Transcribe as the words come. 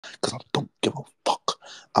Because I don't give a fuck.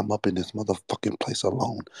 I'm up in this motherfucking place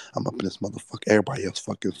alone. I'm up in this motherfucker. Everybody else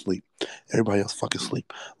fucking sleep. Everybody else fucking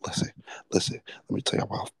sleep. Listen, listen. Let me tell you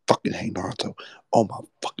why I fucking hate Naruto. Oh my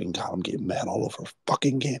fucking god, I'm getting mad all over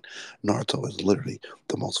fucking again. Naruto is literally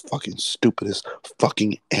the most fucking stupidest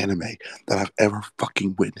fucking anime that I've ever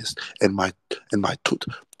fucking witnessed in my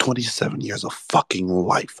 27 years of fucking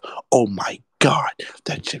life. Oh my god,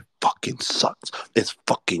 that shit fucking sucks. It's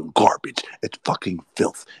fucking garbage. It's fucking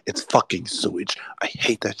filth. It's fucking sewage. I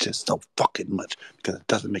hate that shit so fucking much because it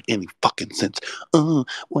doesn't make any fucking sense.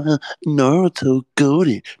 Well, Naruto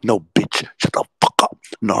goaded. No, bitch, shut the fuck up.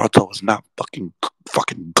 Naruto is not fucking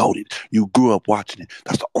goaded. You grew up watching it.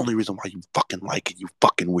 That's the only reason why you fucking like it, you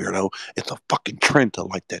fucking weirdo. It's a fucking trend to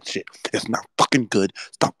like that shit. It's not fucking good.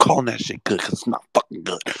 Stop calling that shit good because it's not fucking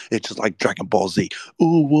good. It's just like Dragon Ball Z.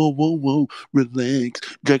 Ooh, whoa, whoa, whoa, relax.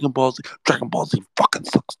 Dragon Ball Z fucking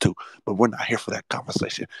sucks too. But we're not here for that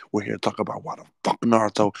conversation. We're here to talk about why the fuck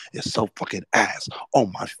Naruto is so fucking ass. Oh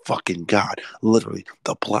my fucking god. Literally,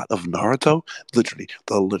 the plot of Naruto, literally,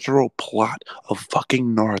 the literal plot of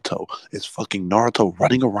fucking Naruto is fucking Naruto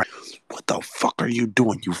running around. What the fuck are you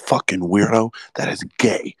doing, you fucking weirdo? That is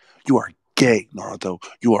gay. You are gay, Naruto.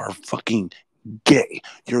 You are fucking gay.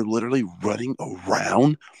 You're literally running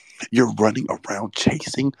around. You're running around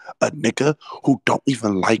chasing a nigga who don't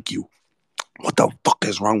even like you. What the fuck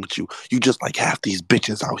is wrong with you? You just like half these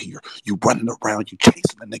bitches out here. You running around, you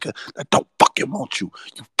chasing a nigga that don't fucking want you.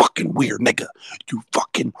 You fucking weird nigga. You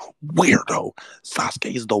fucking weirdo.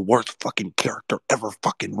 Sasuke is the worst fucking character ever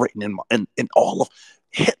fucking written in all of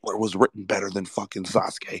Hitler was written better than fucking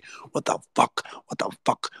Sasuke. What the fuck? What the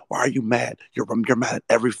fuck? Why are you mad? You're mad at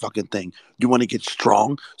every fucking thing. You want to get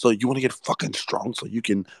strong, so you want to get fucking strong, so you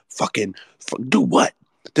can fucking do what?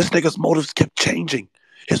 This nigga's motives kept changing.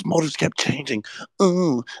 His motives kept changing.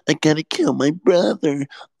 Oh, I gotta kill my brother.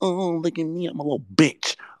 Oh, look at me. I'm a little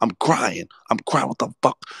bitch. I'm crying. I'm crying. What the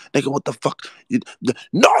fuck? Nigga, what the fuck?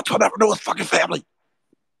 Naruto never knew his fucking family.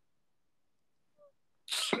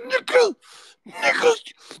 Nigga, nigga,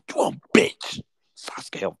 you a bitch.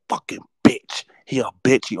 Sasuke a fucking bitch. He a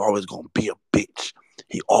bitch. He always gonna be a bitch.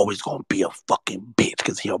 He always gonna be a fucking bitch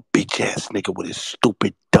because he a bitch ass nigga with his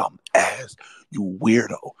stupid dumb ass. You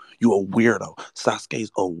weirdo. You a weirdo.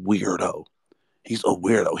 Sasuke's a weirdo. He's a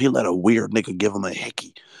weirdo. He let a weird nigga give him a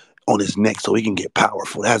hickey on his neck so he can get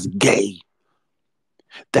powerful. That's gay.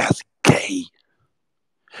 That's gay.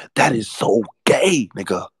 That is so gay,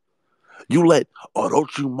 nigga. You let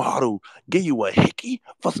Orochimaru give you a hickey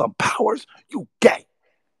for some powers? You gay.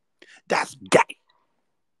 That's gay.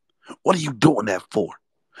 What are you doing that for?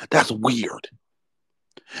 That's weird.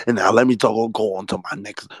 And now let me go on to my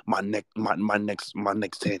next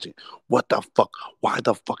tangent. What the fuck? Why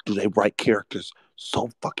the fuck do they write characters so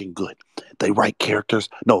fucking good? They write characters.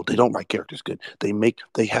 No, they don't write characters good. They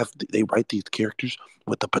write these characters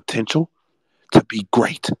with the potential to be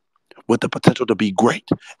great. With the potential to be great.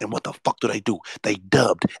 And what the fuck do they do? They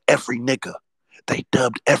dubbed every nigga. They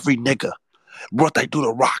dubbed every nigga. What they do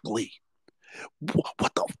to Rock Lee?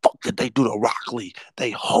 What the fuck did they do to Rock Lee?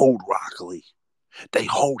 They hold Rock Lee. They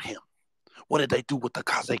hold him. What did they do with the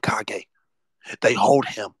Kazekage? They hold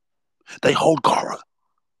him. They hold Gara.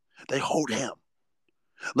 They hold him.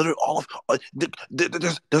 Literally, all of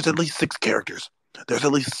there's at least six characters. There's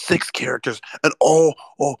at least six characters, and hold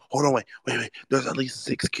on, wait. There's at least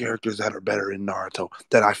six characters that are better in Naruto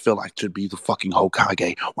that I feel like should be the fucking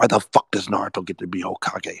Hokage. Why the fuck does Naruto get to be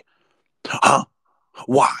Hokage? Huh?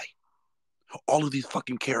 Why? All of these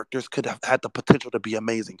fucking characters could have had the potential to be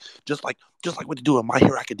amazing. Just like what they do in My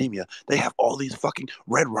Hero Academia. They have all these fucking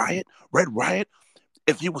Red Riot.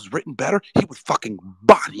 If he was written better, he would fucking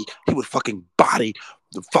body the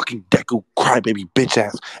fucking Deku crybaby bitch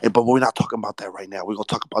ass. But we're not talking about that right now. We're gonna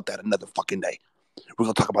talk about that another fucking day. We're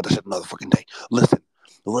gonna talk about that shit another fucking day. Listen.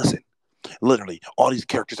 Literally, all these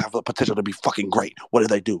characters have the potential to be fucking great. What do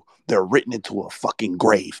they do? They're written into a fucking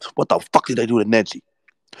grave. What the fuck did they do to Neji?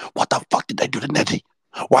 What the fuck did they do to Neji?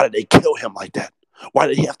 Why did they kill him like that? Why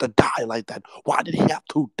did he have to die like that? Why did he have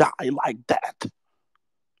to die like that?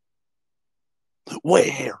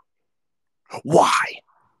 Where? Why?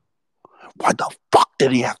 Why the fuck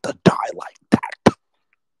did he have to die like that?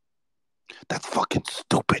 That's fucking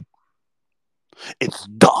stupid. It's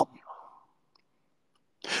dumb.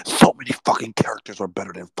 So many fucking characters are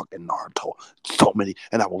better than fucking Naruto. So many.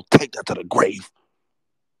 And I will take that to the grave.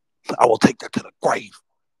 I will take that to the grave.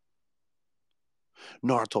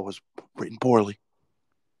 Naruto was written poorly.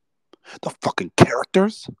 The fucking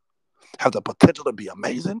characters have the potential to be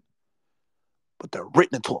amazing, but they're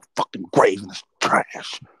written into a fucking grave and it's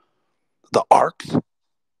trash. The arcs,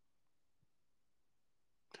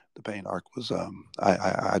 The pain arc was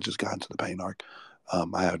I just got into the pain arc.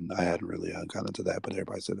 I hadn't really gotten into that, but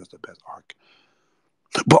everybody said that's the best arc.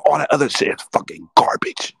 But all that other shit is fucking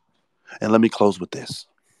garbage. And let me close with this.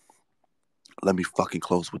 Let me fucking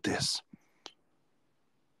close with this.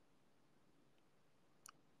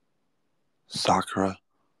 Sakura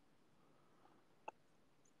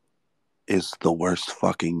is the worst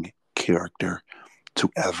fucking character to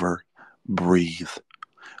ever breathe.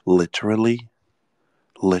 Literally,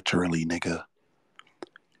 literally, nigga.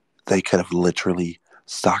 They could have literally,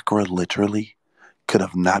 Sakura literally could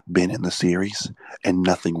have not been in the series and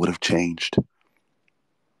nothing would have changed.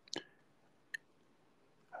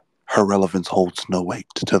 Her relevance holds no weight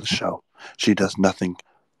to the show. She does nothing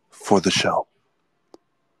for the show.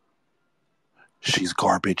 She's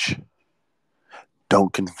garbage.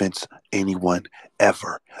 Don't convince anyone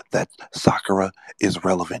ever that Sakura is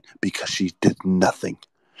relevant because she did nothing.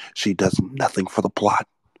 She does nothing for the plot.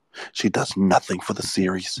 She does nothing for the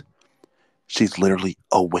series. She's literally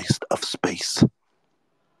a waste of space.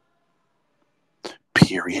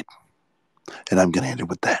 Period. And I'm going to end it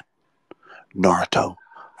with that. Naruto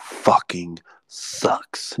fucking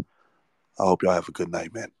sucks. I hope y'all have a good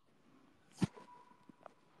night, man.